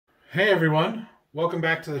Hey everyone, welcome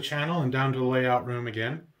back to the channel and down to the layout room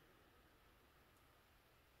again.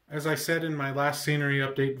 As I said in my last scenery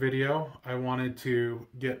update video, I wanted to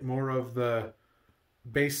get more of the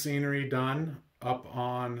base scenery done up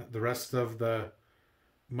on the rest of the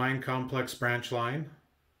mine complex branch line.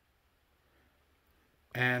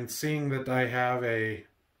 And seeing that I have a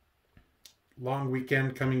long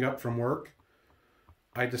weekend coming up from work,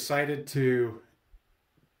 I decided to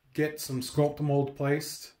get some Sculptamold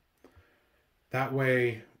placed. That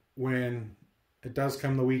way, when it does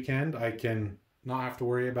come the weekend, I can not have to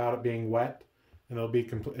worry about it being wet, and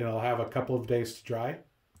it'll have a couple of days to dry.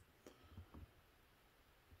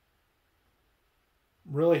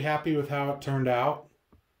 Really happy with how it turned out.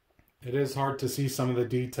 It is hard to see some of the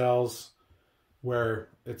details where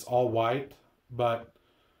it's all white, but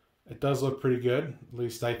it does look pretty good. At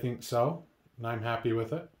least I think so, and I'm happy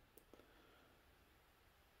with it.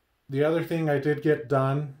 The other thing I did get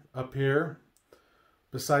done up here,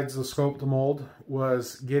 besides the Sculptamold,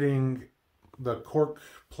 was getting the cork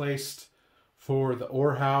placed for the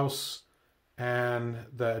ore house and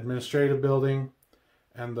the administrative building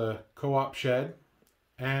and the co-op shed.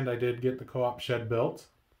 And I did get the co-op shed built.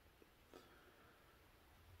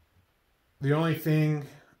 The only thing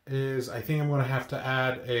is I think I'm going to have to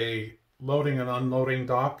add a loading and unloading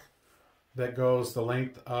dock that goes the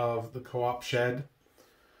length of the co-op shed.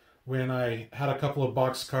 When I had a couple of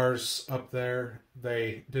box cars up there,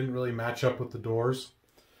 they didn't really match up with the doors.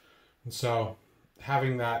 And so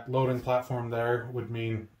having that loading platform there would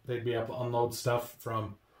mean they'd be able to unload stuff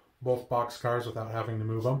from both box cars without having to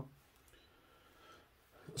move them.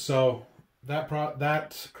 So that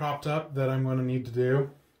cropped up that I'm going to need to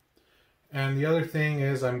do. And the other thing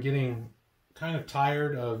is I'm getting kind of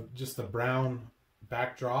tired of just the brown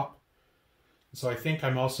backdrop. So I think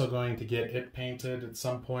I'm also going to get it painted at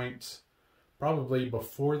some point, probably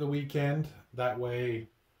before the weekend. That way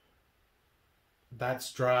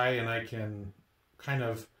that's dry and I can kind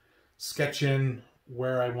of sketch in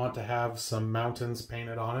where I want to have some mountains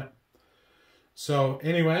painted on it. So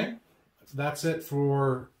anyway, that's it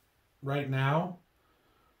for right now.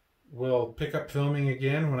 We'll pick up filming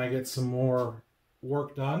again when I get some more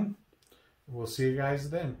work done. We'll see you guys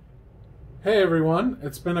then. Hey everyone,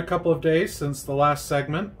 it's been a couple of days since the last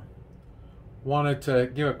segment. Wanted to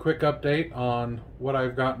give a quick update on what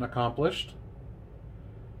I've gotten accomplished.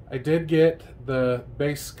 I did get the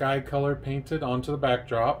base sky color painted onto the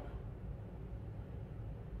backdrop.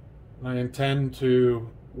 I intend to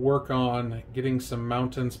work on getting some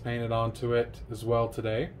mountains painted onto it as well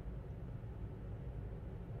today.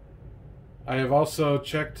 I have also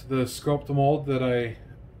checked the Sculptamold that I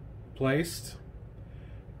placed,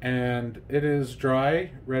 and it is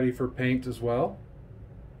dry, ready for paint as well.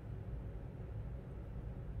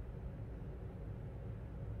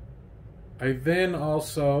 I then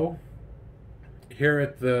also, here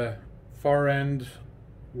at the far end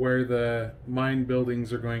where the mine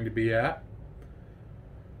buildings are going to be at,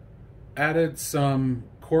 added some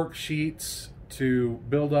cork sheets to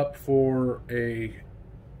build up for a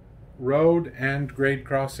road and grade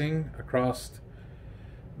crossing across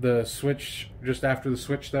the switch, just after the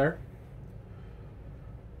switch there.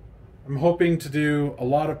 I'm hoping to do a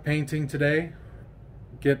lot of painting today.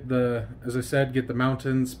 As I said, get the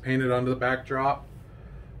mountains painted onto the backdrop.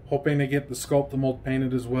 Hoping to get the Sculptamold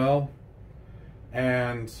painted as well.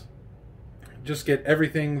 And just get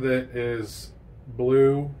everything that is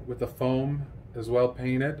blue with the foam as well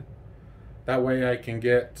painted. That way I can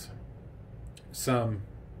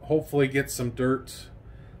hopefully get some dirt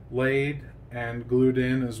laid and glued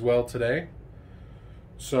in as well today.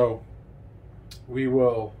 So we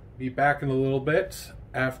will be back in a little bit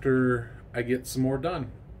after I get some more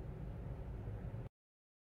done.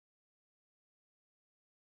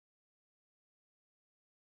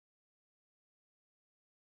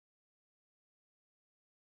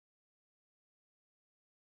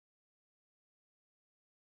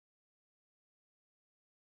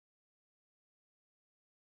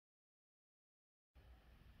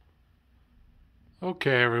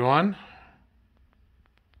 Okay everyone,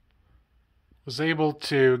 was able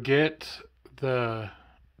to get the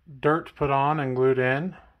dirt put on and glued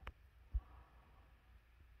in,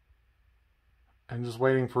 and just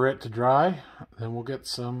waiting for it to dry. Then we'll get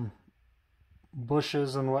some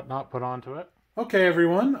bushes and whatnot put onto it. Okay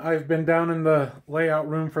everyone, I've been down in the layout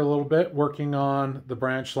room for a little bit working on the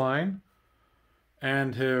branch line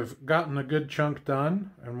and have gotten a good chunk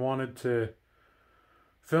done and wanted to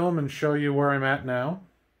film and show you where I'm at now.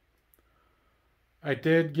 I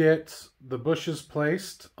did get the bushes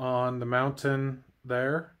placed on the mountain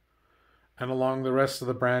there, and along the rest of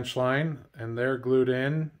the branch line, and they're glued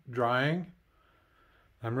in, drying.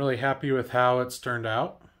 I'm really happy with how it's turned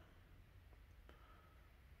out.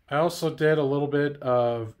 I also did a little bit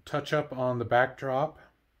of touch up on the backdrop,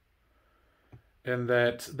 in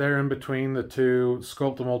that there in between the two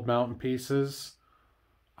Sculptamold mountain pieces,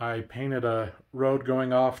 I painted a road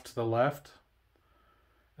going off to the left,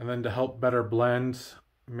 and then to help better blend,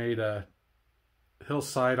 made a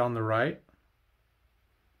hillside on the right.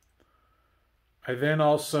 I then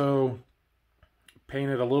also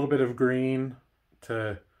painted a little bit of green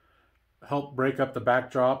to help break up the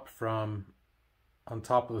backdrop from on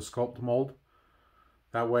top of the Sculptamold.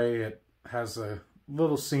 That way it has a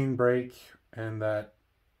little scene break and that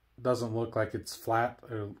doesn't look like it's flat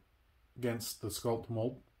against the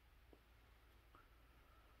Sculptamold.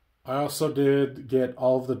 I also did get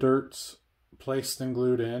all of the dirt placed and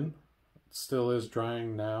glued in. It still is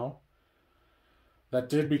drying now. That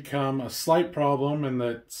did become a slight problem in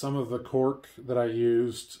that some of the cork that I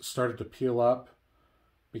used started to peel up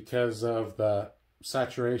because of the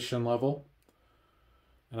saturation level.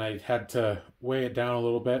 And I had to weigh it down a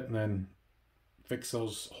little bit and then fix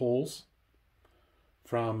those holes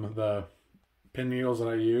from the pinwheels that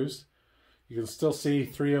I used. You can still see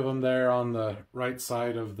 3 of them there on the right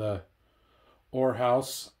side of the ore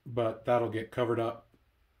house, but that'll get covered up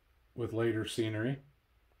with later scenery.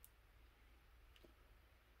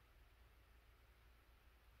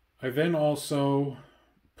 I then also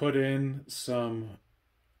put in some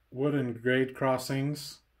wooden grade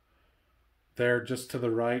crossings there just to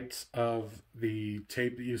the right of the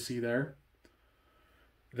tape that you see there.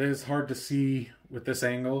 It is hard to see with this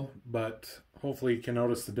angle, but hopefully you can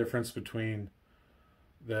notice the difference between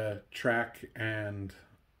the track and,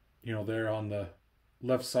 you know, there on the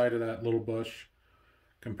left side of that little bush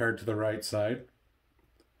compared to the right side.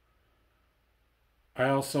 I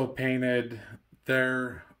also painted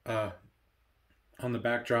there on the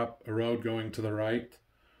backdrop a road going to the right,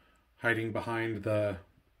 hiding behind the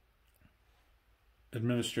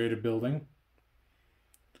administrative building.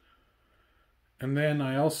 And then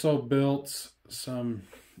I also built some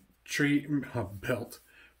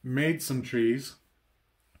made some trees,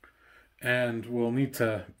 and we'll need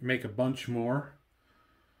to make a bunch more,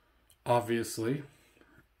 obviously.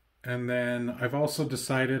 And then I've also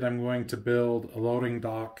decided I'm going to build a loading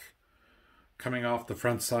dock coming off the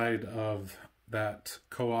front side of that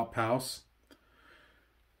co-op house.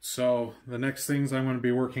 So the next things I'm going to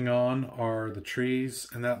be working on are the trees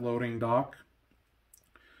and that loading dock.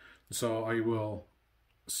 So I will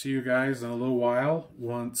see you guys in a little while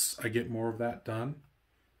once I get more of that done.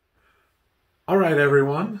 Alright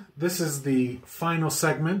everyone, this is the final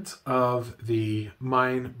segment of the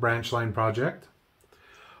mine branch line project.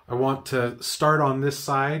 I want to start on this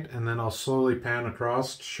side and then I'll slowly pan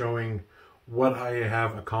across showing what I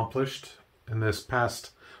have accomplished in this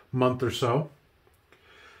past month or so.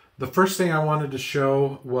 The first thing I wanted to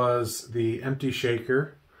show was the empty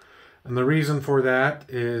shaker. And the reason for that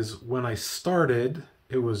is when I started,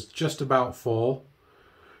 it was just about full,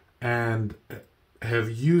 and have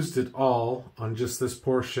used it all on just this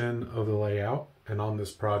portion of the layout and on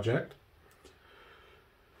this project.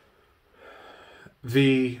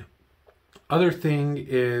 The other thing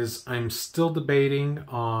is I'm still debating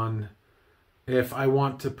on if I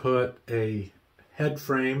want to put a head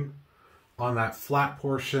frame on that flat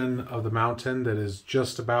portion of the mountain that is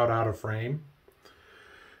just about out of frame.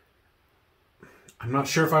 I'm not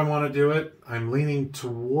sure if I want to do it. I'm leaning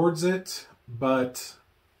towards it, but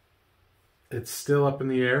it's still up in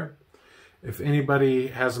the air. If anybody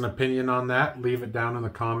has an opinion on that, leave it down in the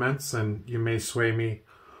comments and you may sway me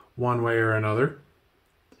one way or another.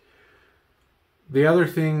 The other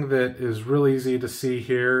thing that is real easy to see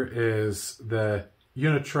here is the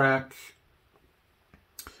Unitrack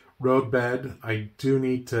road bed. I do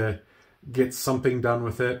need to get something done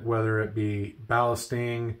with it, whether it be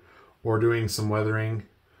ballasting or doing some weathering.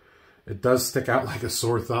 It does stick out like a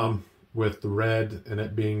sore thumb with the red and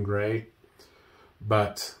it being gray,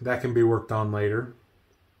 but that can be worked on later.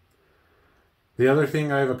 The other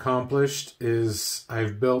thing I've accomplished is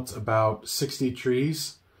I've built about 60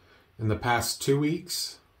 trees in the past 2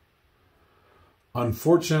 weeks.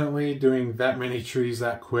 Unfortunately, doing that many trees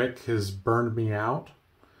that quick has burned me out.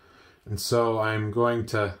 And so I'm going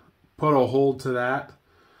to put a hold to that,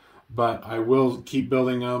 but I will keep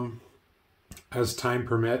building them as time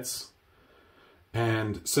permits.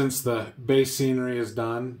 And since the base scenery is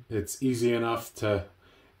done, it's easy enough to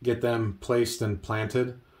get them placed and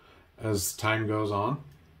planted as time goes on.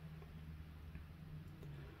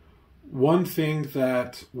 One thing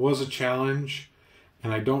that was a challenge,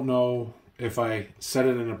 and I don't know if I said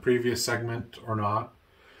it in a previous segment or not,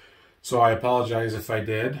 so I apologize if I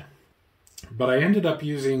did. But I ended up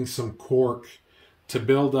using some cork to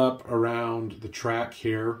build up around the track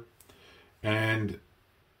here and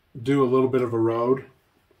do a little bit of a road.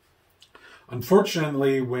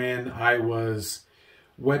 Unfortunately, when I was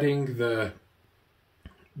wetting the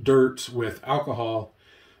dirt with alcohol,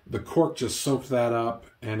 the cork just soaked that up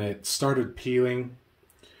and it started peeling,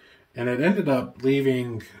 and it ended up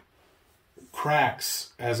leaving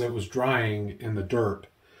cracks as it was drying in the dirt,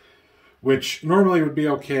 which normally would be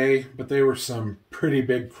okay, but they were some pretty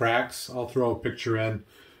big cracks. I'll throw a picture in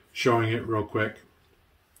showing it real quick.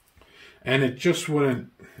 And it just wasn't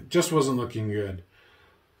looking good.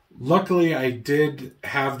 Luckily, I did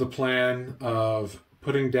have the plan of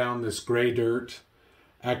putting down this gray dirt,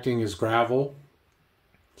 acting as gravel,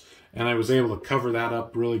 and I was able to cover that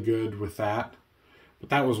up really good with that. But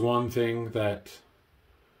that was one thing that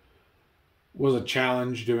was a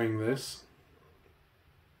challenge doing this.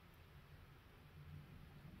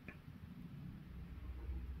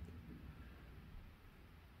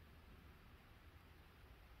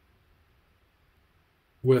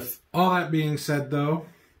 With all that being said, though,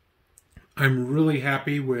 I'm really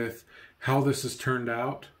happy with how this has turned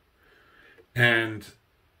out and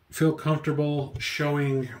feel comfortable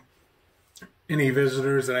showing any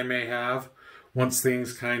visitors that I may have once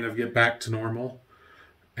things kind of get back to normal,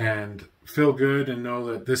 and feel good and know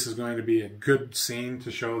that this is going to be a good scene to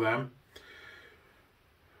show them.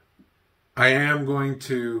 I am going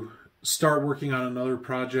to start working on another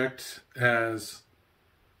project as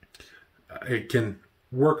I can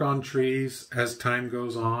work on trees as time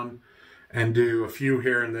goes on and do a few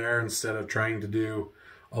here and there instead of trying to do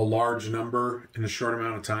a large number in a short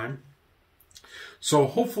amount of time. So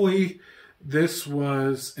hopefully this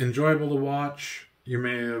was enjoyable to watch. You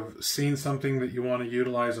may have seen something that you want to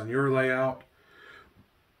utilize on your layout.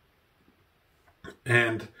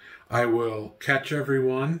 And I will catch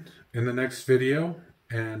everyone in the next video,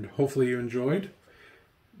 and hopefully you enjoyed.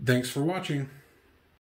 Thanks for watching.